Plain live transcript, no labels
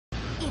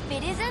if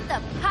it isn't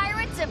the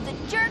Pirates of the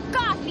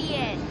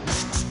Jerk-Offian!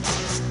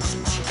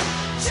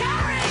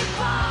 Cherry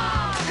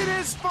Bomb! It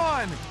is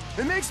fun!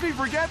 It makes me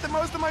forget that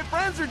most of my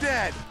friends are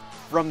dead!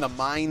 From the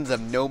minds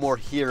of No More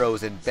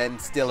Heroes and Ben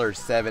Stiller's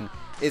 7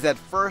 is at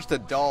first a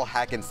dull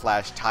hack and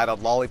slash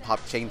titled Lollipop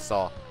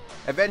Chainsaw.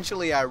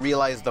 Eventually I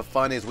realized the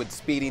fun is with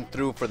speeding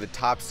through for the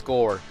top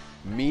score.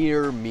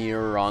 Mirror,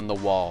 mirror on the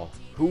wall,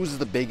 who's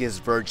the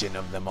biggest virgin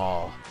of them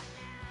all?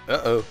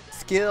 Uh-oh.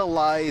 Skill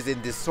lies in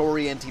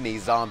disorienting a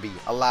zombie,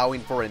 allowing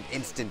for an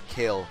instant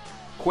kill.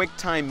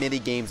 QuickTime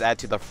minigames add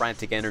to the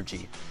frantic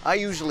energy. I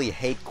usually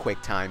hate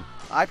QuickTime.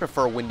 I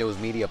prefer Windows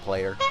Media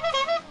Player.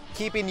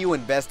 Keeping you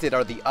invested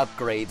are the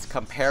upgrades,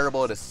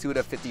 comparable to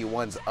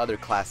Suda51's other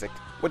classic.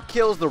 What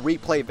kills the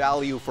replay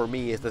value for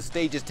me is the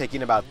stages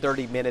taking about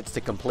 30 minutes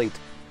to complete.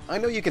 I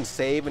know you can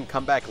save and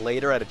come back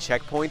later at a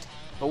checkpoint,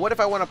 but what if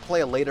I want to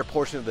play a later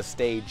portion of the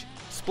stage?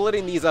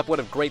 Splitting these up would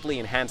have greatly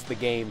enhanced the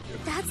game.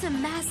 That's a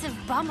massive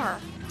bummer.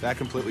 That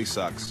completely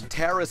sucks.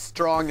 Tara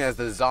Strong as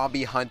the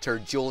zombie hunter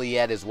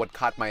Juliet is what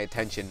caught my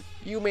attention.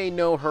 You may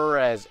know her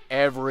as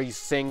every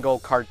single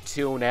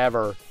cartoon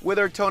ever. With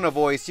her tone of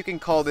voice, you can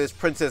call this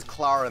Princess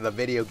Clara the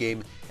video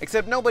game,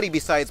 except nobody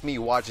besides me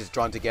watches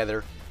Drawn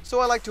Together. So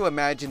I like to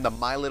imagine the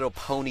My Little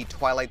Pony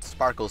Twilight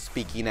Sparkle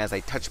speaking as I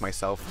touch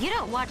myself. You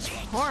don't watch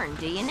porn,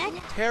 do you,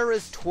 Nick?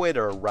 Tara's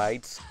Twitter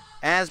writes,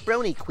 "As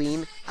Brony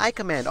Queen, I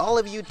command all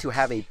of you to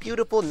have a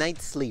beautiful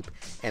night's sleep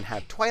and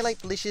have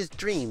Twilight-licious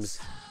dreams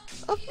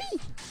of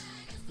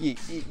me."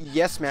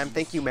 Yes, ma'am.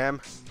 Thank you,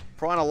 ma'am.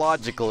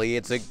 Chronologically,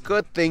 it's a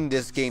good thing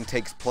this game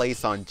takes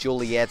place on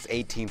Juliet's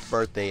 18th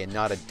birthday and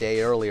not a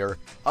day earlier.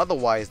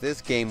 Otherwise,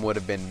 this game would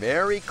have been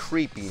very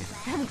creepy.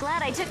 I'm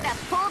glad I took that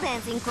pole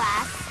dancing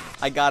class.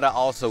 I gotta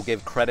also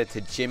give credit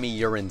to Jimmy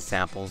Urine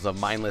Samples of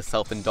Mindless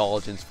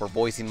Self-Indulgence for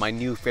voicing my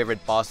new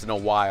favorite boss in a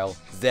while,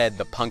 Zed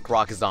the punk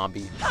rock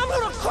zombie. I'm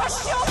gonna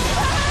crush your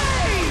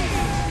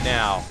face!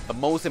 Now, the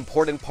most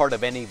important part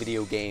of any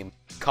video game,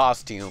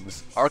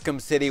 costumes. Arkham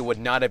City would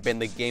not have been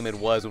the game it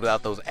was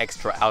without those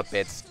extra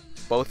outfits.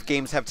 Both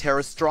games have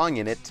Tara Strong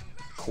in it.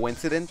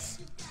 Coincidence?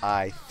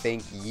 I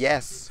think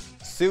yes.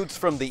 Suits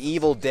from the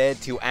Evil Dead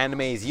to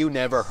animes you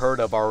never heard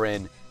of are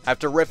in.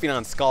 After riffing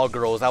on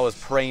Skullgirls, I was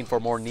praying for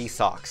more knee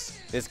socks.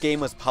 This game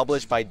was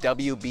published by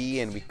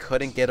WB and we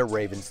couldn't get a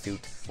Raven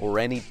suit or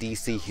any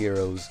DC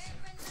heroes.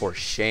 For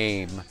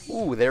shame.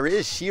 Ooh, there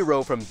is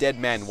Shiro from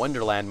Deadman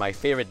Wonderland, my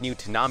favorite new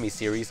Toonami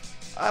series.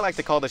 I like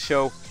to call the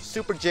show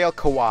Super Jail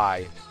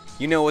Kawaii.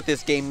 You know what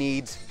this game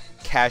needs?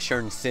 Cash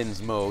Earn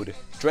Sins mode.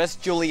 Dress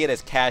Juliet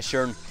as Cash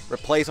Earn,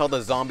 replace all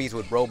the zombies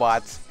with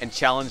robots, and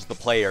challenge the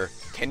player.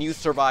 Can you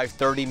survive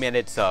 30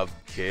 minutes of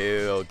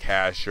kill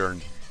Cash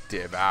Earn,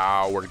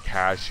 devour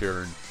Cash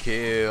Earn,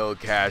 kill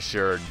Cash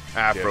Earn,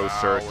 Afro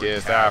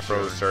Circus,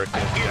 Afro Circus.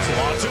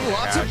 It's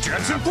lots of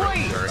jets and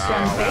planes.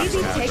 Then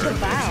baby, take a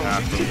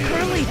bow to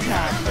curly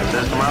top.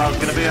 This tomorrow's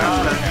gonna be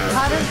hotter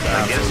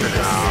than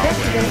yesterday.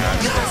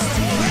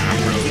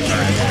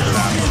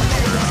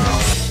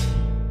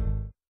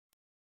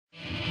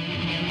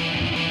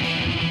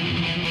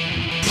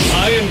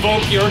 I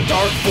invoke your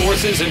dark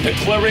forces in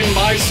declaring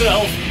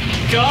myself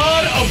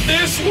God of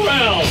this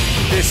realm!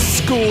 This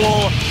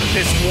school,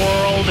 this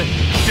world,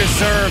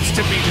 deserves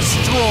to be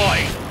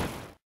destroyed.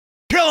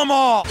 Kill them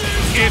all!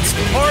 It's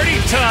party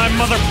time,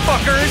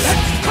 motherfuckers!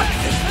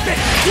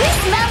 You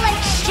smell like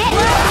shit!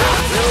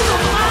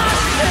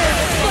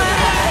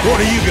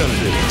 What are you gonna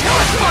do? Kill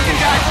this fucking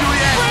guy,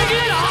 Juliet!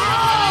 Bring it on!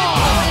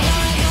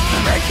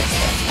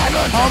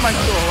 How am I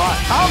still alive?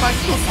 How am I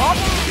still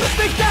talking? You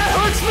think that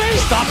hurts me?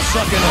 Stop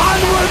sucking it.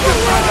 Onward to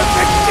the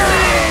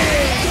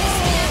victory!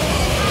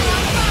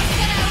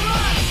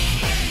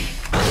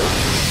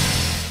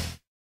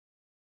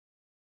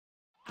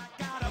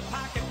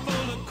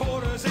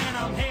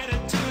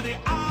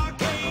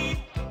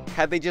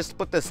 Had they just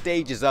split the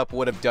stages up,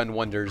 would have done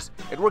wonders.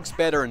 It works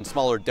better in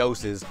smaller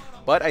doses,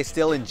 but I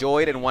still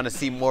enjoyed and want to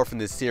see more from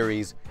this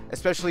series,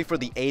 especially for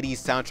the 80s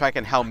soundtrack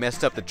and how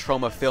messed up the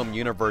Troma film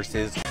universe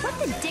is. What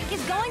the dick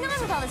is going on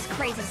with all this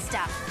crazy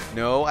stuff?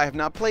 No, I have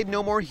not played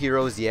No More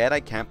Heroes yet. I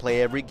can't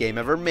play every game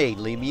ever made.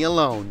 Leave me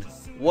alone.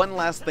 One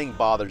last thing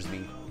bothers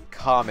me.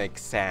 Comic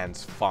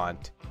Sans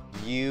font.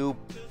 You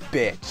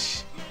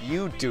bitch.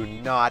 You do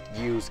not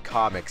use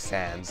Comic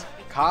Sans.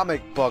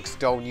 Comic books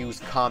don't use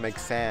Comic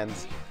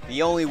Sans.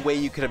 The only way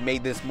you could have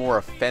made this more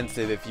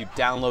offensive if you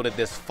downloaded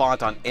this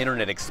font on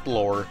Internet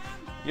Explorer.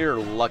 You're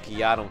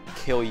lucky I don't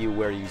kill you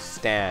where you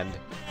stand.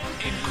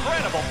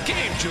 Incredible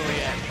game,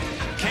 Juliet.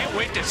 Can't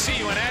wait to see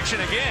you in action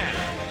again.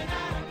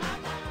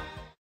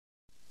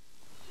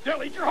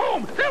 They'll eat your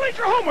home. They'll eat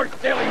your homework.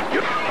 They'll eat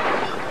you.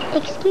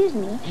 Excuse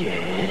me.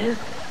 Yes?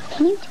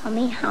 Can you tell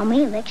me how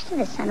many licks to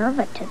the center of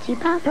a Tootsie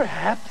Pop?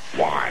 Perhaps.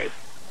 Why?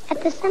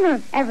 At the center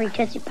of every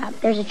Tootsie Pop,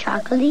 there's a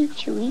chocolatey,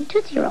 chewy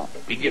Tootsie Roll.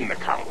 Begin the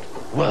count.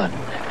 1,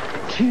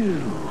 2.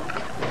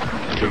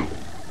 2.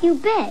 You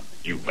bet.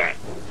 You bet.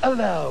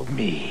 Allow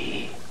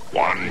me.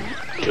 1,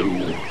 2.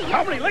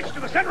 How many licks to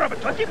the center of a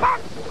Tootsie Pop?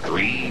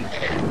 3.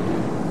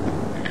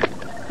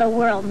 The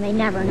world may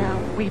never know.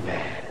 We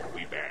bet.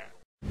 We bet.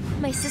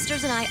 My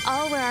sisters and I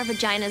all wear our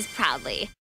vaginas proudly.